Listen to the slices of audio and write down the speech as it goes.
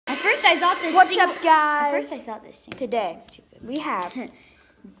I thought this What's thing... up, guys? At first I thought this thing... Today, we have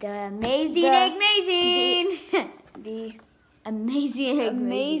the amazing Eggmazing. the amazing Eggmazing.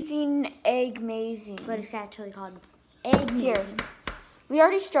 amazing Eggmazing. But it's actually called Eggmazing. Here, we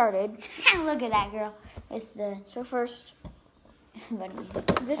already started. Look at that girl with the... So first,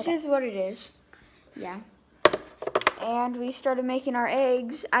 this Okay. is what it is. Yeah. And we started making our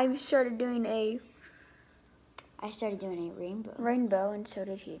eggs. I started doing a I started doing a rainbow. rainbow, and so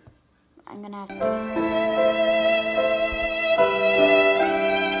did he. I'm gonna have to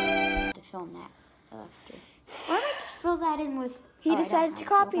film that after. Why don't I just fill that in with... He Oh, I don't decided to have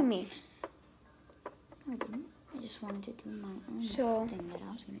copy okay. me. No, I didn't. I just wanted to do my own So, thing that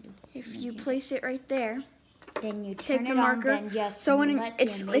I was gonna do. If you place it right there, Then you take turn the it marker. on, then just So when let the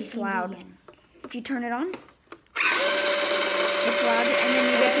it's amazing loud. begin. If you turn it on, it's loud, and then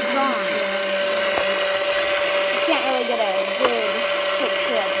you get to draw on it. You can't really get a good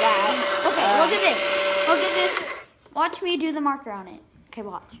picture of that. Okay, look at this. Look at this. Watch me do the marker on it. Okay,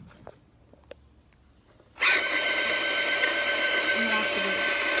 watch. I'm gonna have to do this.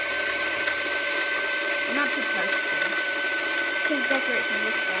 We're not supposed to. Just decorate from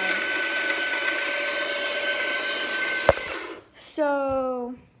this side.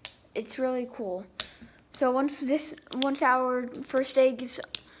 So it's really cool. So once our first egg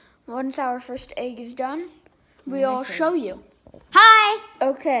is done, we'll show you. Hi!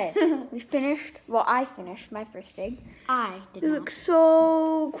 Okay, we finished. Well, I finished my first egg. I did It not. looks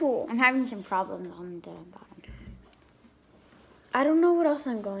so cool. I'm having some problems on the bottom. I don't know what else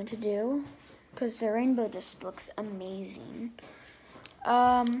I'm going to do because the rainbow just looks amazing.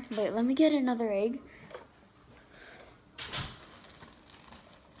 Wait, let me get another egg.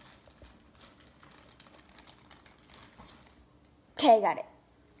 Okay, got it.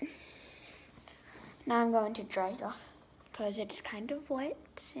 Now I'm going to dry it off because it's kind of wet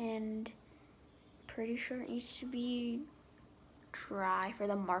and pretty sure it needs to be dry for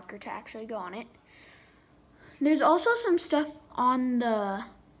the marker to actually go on it. There's also some stuff on the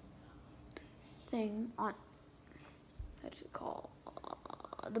thing, on, what's it called,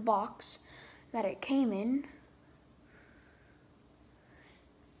 the box that it came in.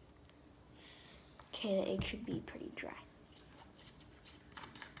 Okay, the egg should be pretty dry.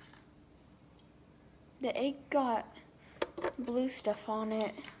 The egg got blue stuff on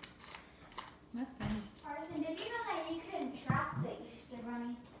it. That's finished. Arson, did you know that you can trap the Easter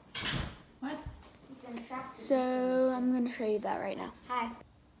Bunny? What? You can trap the So I'm gonna show you that right now. Hi.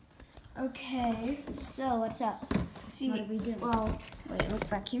 Okay. So, what's up? See, What are we doing? well, wait, look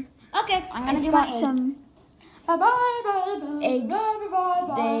back here. Okay, I'm gonna It's do my got egg. some Bye-bye, eggs.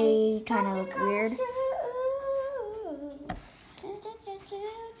 They kind of look weird.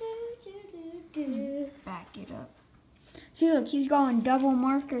 Back it up. See, look, he's going double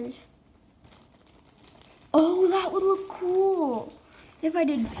markers. Oh, that would look cool if I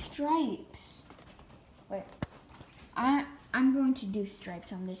did stripes. Wait, I'm going to do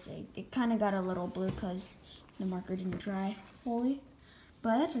stripes on this egg. It kind of got a little blue because the marker didn't dry fully,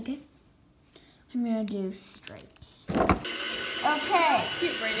 but that's okay. I'm gonna do stripes. Okay,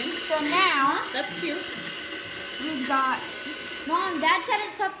 Cute, Brayden. so now That's cute. we've got Mom, Dad said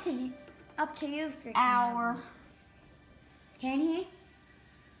it's up to you. If you're our, Can he?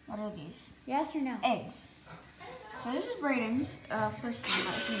 what are these? Yes or no? Eggs. So this is Brayden's first one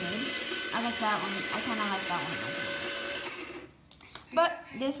that he made. I like that one. I kind of like that one. But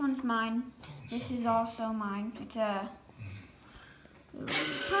this one's mine. This is also mine. It's a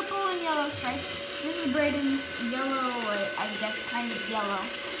purple and yellow stripes. This is Brayden's yellow, I guess kind of yellow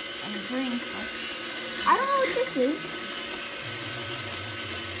and green stripes. I don't know what this is.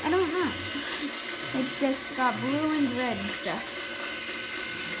 I don't know. It's just got blue and red stuff.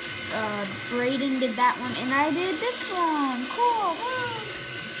 Brayden did that one, and I did this one. Cool. Woo.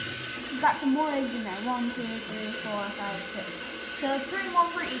 Got some more eggs in there. 1, 2, 3, 4, 5, 6. So 3 more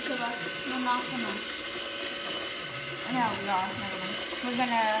for each of us. We're not gonna. No, we are. Never mind. We're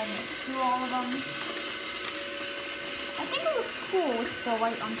gonna do all of them. I think it looks cool with the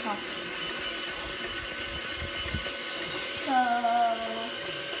white on top. So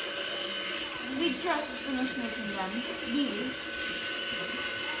we just finished making them. These.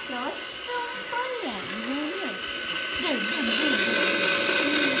 So let's film Brian.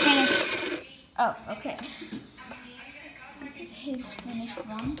 Oh, okay. This is his finished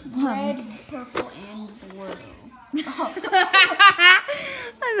one. Red, purple, and blue. Oh.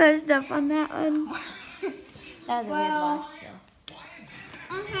 I messed up on that one. That was a weird Well, wash,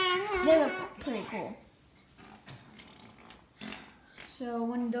 they look pretty cool. So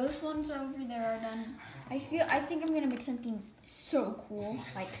when those ones over there are done, I think I'm gonna make something So cool.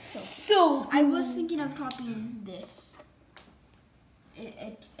 Like so. So I was thinking of copying this.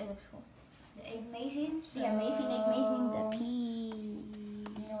 It looks cool. The Eggmazing, the amazing Eggmazing, the P.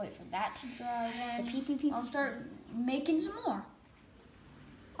 I'm gonna wait for that to dry again. The P. I'll start making some more.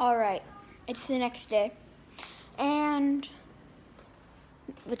 All right, it's the next day, and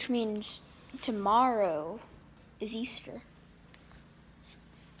which means tomorrow is Easter.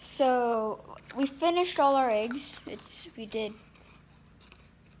 So we finished all our eggs. We did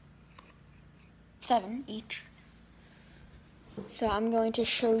 7 each. So I'm going to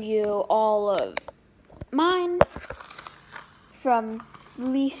show you all of mine from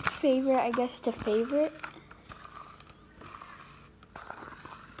least favorite, I guess, to favorite.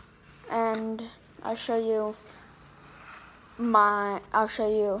 And I'll show you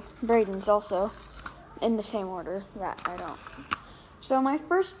Braden's also in the same order that I don't. So my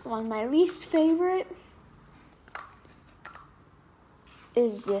first one, my least favorite,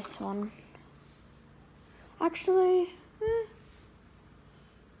 is this one. Actually,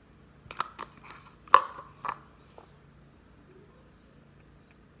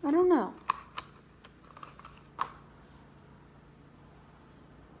 I don't know.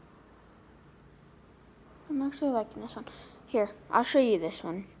 I'm actually liking this one. Here, I'll show you this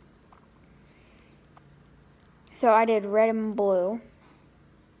one. So I did red and blue.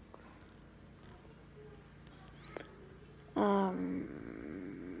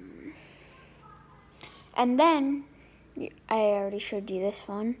 And then, I already showed you this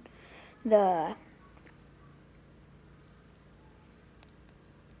one. The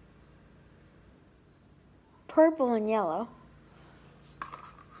purple and yellow.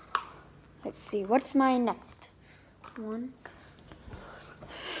 Let's see, what's my next one?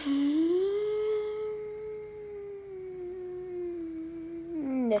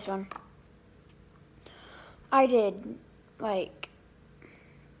 This one. I did, like,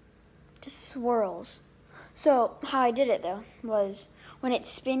 just swirls. So, how I did it, though, was when it's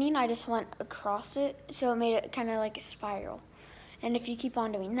spinning, I just went across it, so it made it kind of like a spiral. And if you keep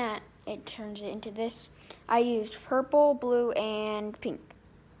on doing that, it turns it into this. I used purple, blue, and pink.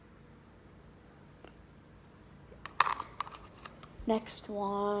 Next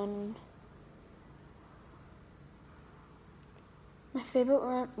one. My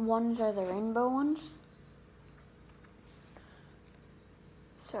favorite ones are the rainbow ones.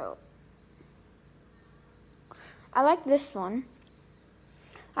 So, I like this one.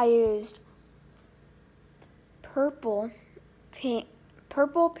 I used purple, pink,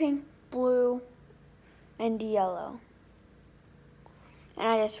 blue, and yellow. And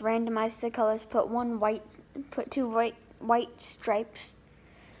I just randomized the colors, put two white stripes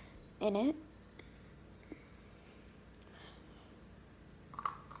in it.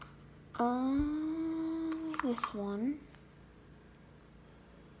 This one.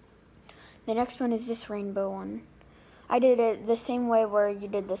 The next one is this rainbow one. I did it the same way where you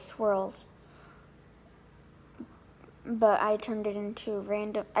did the swirls, but I turned it into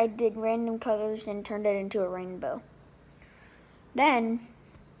I did random colors and turned it into a rainbow. Then,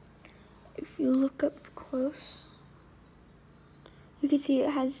 if you look up close, you can see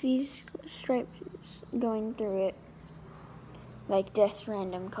it has these stripes going through it, like just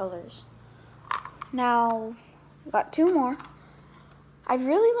random colors. Now, got 2 more. I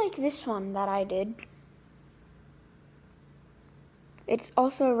really like this one that I did. It's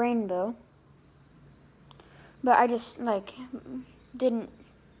also a rainbow, but I just didn't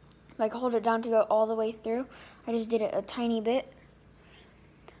hold it down to go all the way through. I just did it a tiny bit,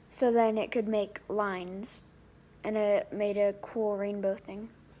 so then it could make lines, and it made a cool rainbow thing.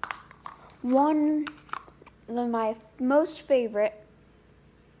 One of my most favorite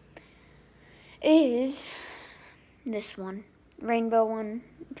is this one, rainbow one,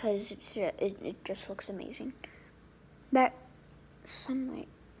 because it just looks amazing. That sunlight.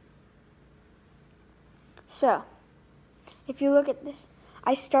 So, if you look at this,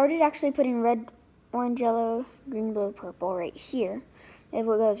 I started actually putting red, orange, yellow, green, blue, purple right here. It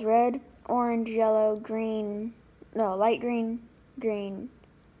goes red, orange, yellow, green, no, light green,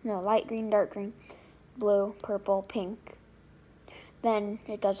 light green, dark green, blue, purple, pink. Then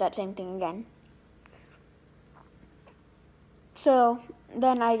it does that same thing again. So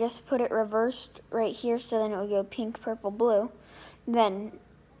then I just put it reversed right here, so then it would go pink, purple, blue. Then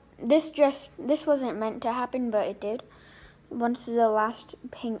this wasn't meant to happen, but it did. Once the last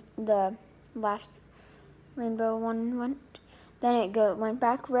rainbow one went, then it went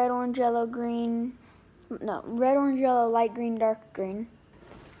back red, orange, yellow, green. No, red, orange, yellow, light green, dark green.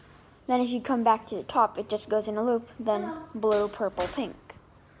 Then if you come back to the top, it just goes in a loop. Then blue, purple, pink.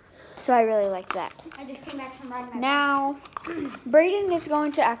 So I really like that. I just came back from riding my Now, Brayden is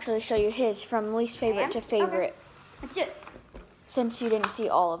going to actually show you his from least favorite to favorite, That's it. since you didn't see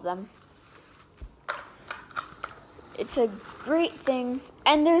all of them. It's a great thing,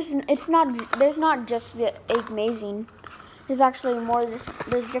 and there's not just the Eggmazing. There's actually more.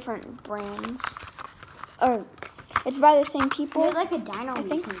 There's different brands. Or it's by the same people. You're like a dino I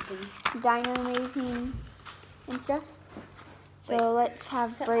think. thing. Dino-mazing and stuff. So let's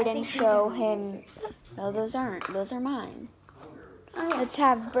have I Brayden think these show are him. No, those aren't. Those are mine. Oh, yeah. Let's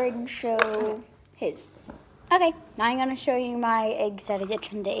have Brayden show his. Okay, now I'm gonna show you my eggs that I get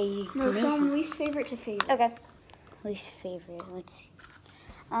from the egg. No, show him least favorite to favorite. Okay. Least favorite. Let's see.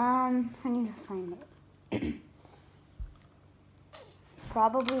 I need to find it.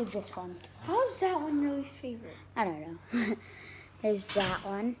 Probably this one. How's that one your least favorite? I don't know. There's that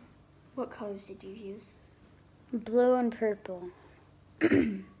one. What colors did you use? Blue and purple.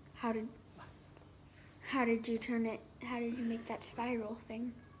 How did you turn it? How did you make that spiral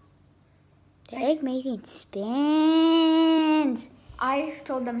thing? The Eggmazing spins. I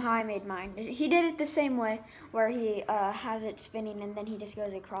told them how I made mine. He did it the same way, where he has it spinning and then he just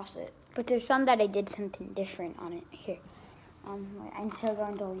goes across it. But there's some that I did something different on it. Here. Wait, I'm still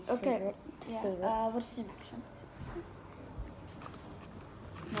going to least favorite. Yeah. Favorite. What's the next one?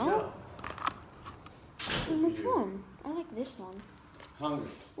 No. Which one? I like this one. Hungry.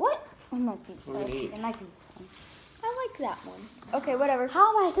 What? It might be. What do you need? It might be this one. I like that one. Okay, whatever.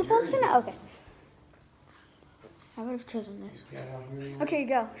 How am I supposed to know? Okay. I would have chosen this. Okay,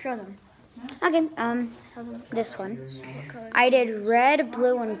 go. Show them. Okay. Show them. This one. What color? I did red,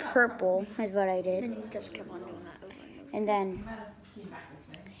 blue, and purple. Is what I did. Then you just kept on doing that over and over. And then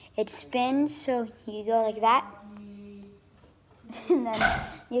it spins, so you go like that. And then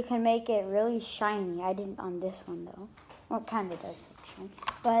you can make it really shiny. I didn't on this one though. Well, it kind of does look shiny,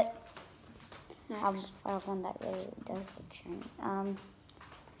 but I have one that really does look shiny.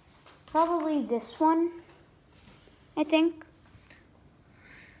 Probably this one, I think.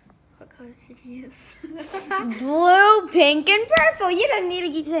 What colors did you use? Blue, pink, and purple. You don't need to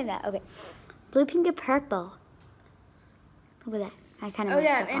keep saying that. Okay, blue, pink, and purple. Look at that. I kind of Oh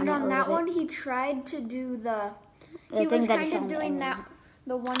yeah, up and it on a that little one bit. he tried to do the. The He thing was that kind is of on the doing end. that,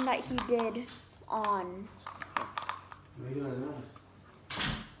 the one that he did on. What are you doing this?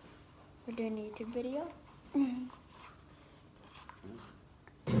 We're doing a YouTube video.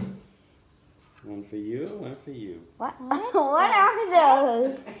 One for you, one for you. What? What are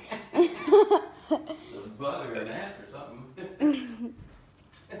those? There's a bug or an ant or something.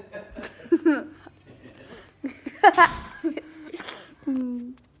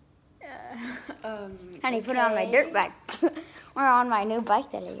 Honey, put it on my dirt bike. Or on my new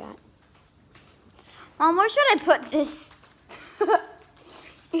bike that I got. Mom, where should I put this? What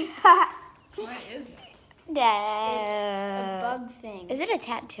is it? It's a bug thing. Is it a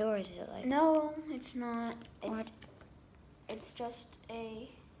tattoo or is it like? No, it's not. What? It's just a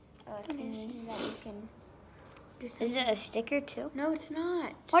thing that you can do something. Is it a sticker too? No, it's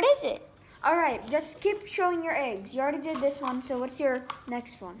not. What is it? All right, just keep showing your eggs. You already did this one, so what's your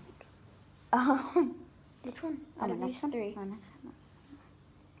next one? Which one? Out of these three.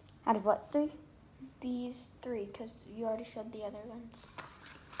 Out of what three? These three, because you already showed the other ones.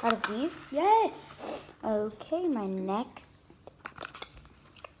 Out of these? Yes. Okay, my next.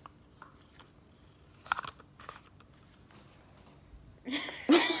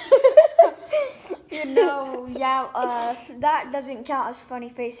 You know, yeah, that doesn't count as funny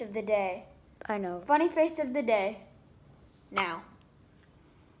face of the day. I know. Funny face of the day. Now.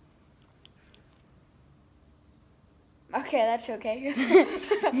 Okay, that's okay.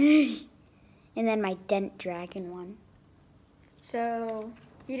 And then my dent dragon one. So,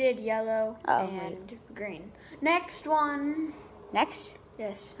 you did yellow Oh, and green. Next one. Next?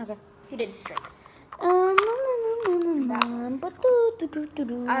 Yes, Okay. he did straight. I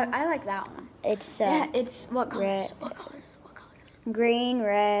I like that one. It's Yeah, it's what colors? red. What colors? What colors? green,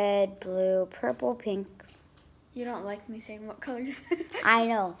 red, blue, purple, pink. You don't like me saying what colors? I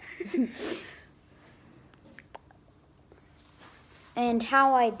know. And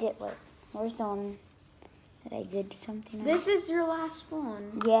how I did, where's the one that I did something on? This is your last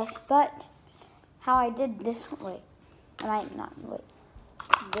one. Yes, but how I did this one, wait, I might not, wait.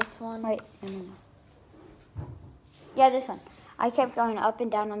 This one. Wait, no. Yeah, this one. I kept going up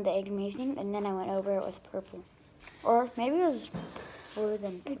and down on the Eggmazing, and then I went over it with purple. Or maybe it was blue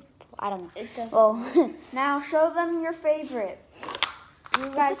then purple. I don't know. It doesn't. Well, Now show them your favorite. You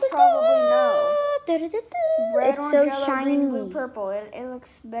guys probably know. Red, it's orange, so yellow, shiny. green, blue, purple. It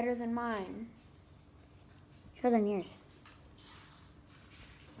looks better than mine. Show them yours.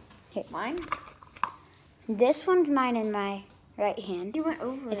 Here. Mine? This one's mine in my right hand. You went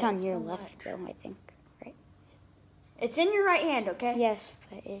over It's it on your so left, much. though, I think. Right? It's in your right hand, okay? Yes,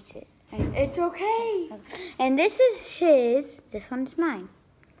 but is it? It's okay. And this is his. This one's mine.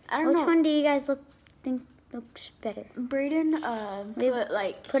 I don't Which know. one do you guys think looks better? Braden,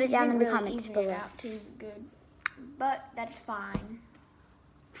 Put it he down didn't in the really comments even it below. out too good, but that's fine.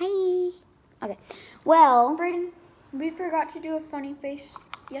 Hi. Okay. Well, Braden, we forgot to do a funny face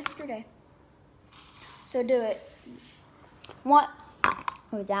yesterday, so do it. what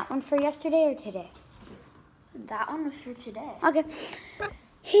was that one for yesterday or today? That one was for today. Okay.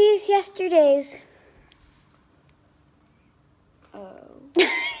 Here's yesterday's. Oh.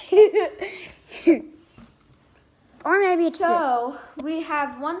 Or maybe it's this. So we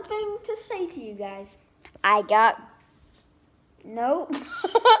have one thing to say to you guys. I got. Nope,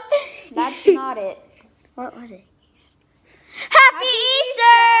 that's not it. What was it? Happy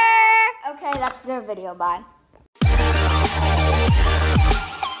Easter! Okay, that's the video. Bye.